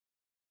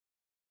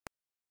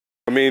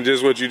mean,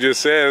 just what you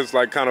just said is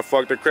like kind of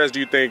fuck the crest.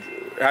 Do you think,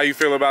 how you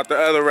feel about the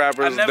other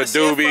rappers, the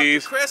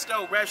doobies? Fuck the crest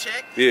though, Rap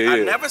Shack. Yeah. I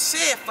never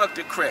said fuck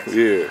the crest.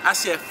 Yeah. I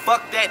said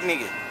fuck that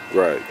nigga.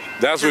 Right.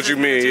 That's what you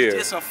mean, yeah. He yeah.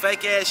 did some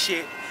fake ass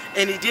shit,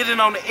 and he did it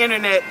on the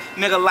internet,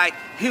 nigga, like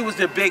he was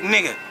the big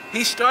nigga.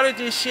 He started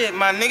this shit,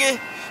 my nigga.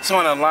 So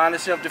in a line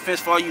of self-defense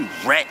for all you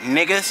rat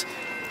niggas.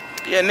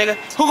 Yeah, nigga.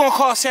 Who gonna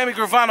call Sammy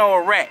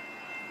Gravano a rat?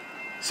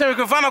 Sammy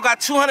Gravano got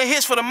 200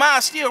 hits for the mile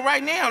still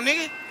right now,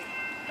 nigga.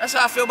 That's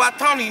how I feel about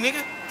Tony,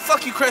 nigga.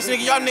 Fuck you, Crest,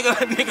 nigga. Y'all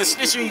nigga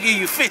snitch you and give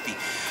you 50.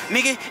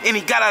 Nigga, and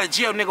he got out of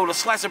jail, nigga, with a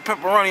slice of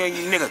pepperoni on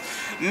you, nigga.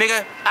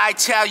 Nigga,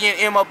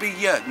 Italian MOB,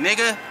 yeah,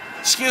 nigga.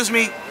 Excuse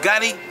me,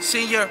 Gotti,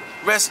 senior,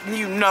 rest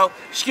you know.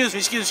 Excuse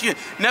me.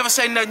 Never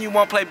say nothing you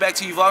won't play back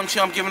to you, volume.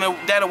 I'm giving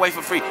that away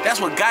for free.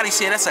 That's what Gotti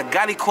said. That's a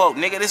Gotti quote,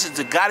 nigga. This is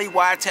the Gotti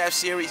Wiretap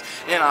series,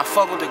 and I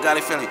fuck with the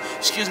Gotti family.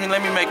 Excuse me,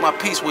 let me make my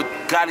peace with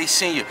Gotti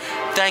Senior.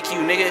 Thank you,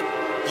 nigga.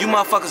 You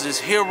motherfuckers is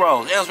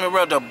heroes.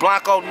 Elsman the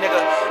Blanco,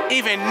 nigga.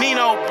 Even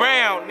Nino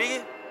Brown,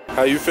 nigga.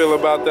 How you feel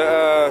about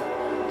the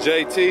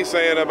JT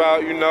saying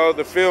about, you know,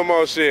 the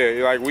Filmo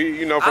shit? Like, we,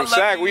 you know, from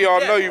SAC, we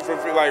all know you from,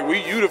 like,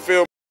 you the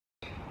Film.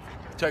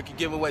 Turkey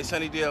giveaway,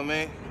 Sunny Deal,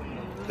 man.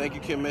 Thank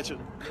you, Kim Mitchell.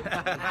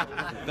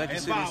 Thank you,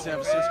 City of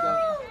San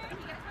Francisco.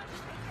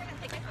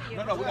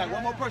 No, we got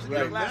one more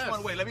person. Last one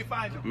away. Let me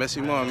find him.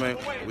 Messi Marv, man.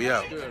 We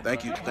out.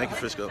 Thank you,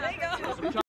 Frisco.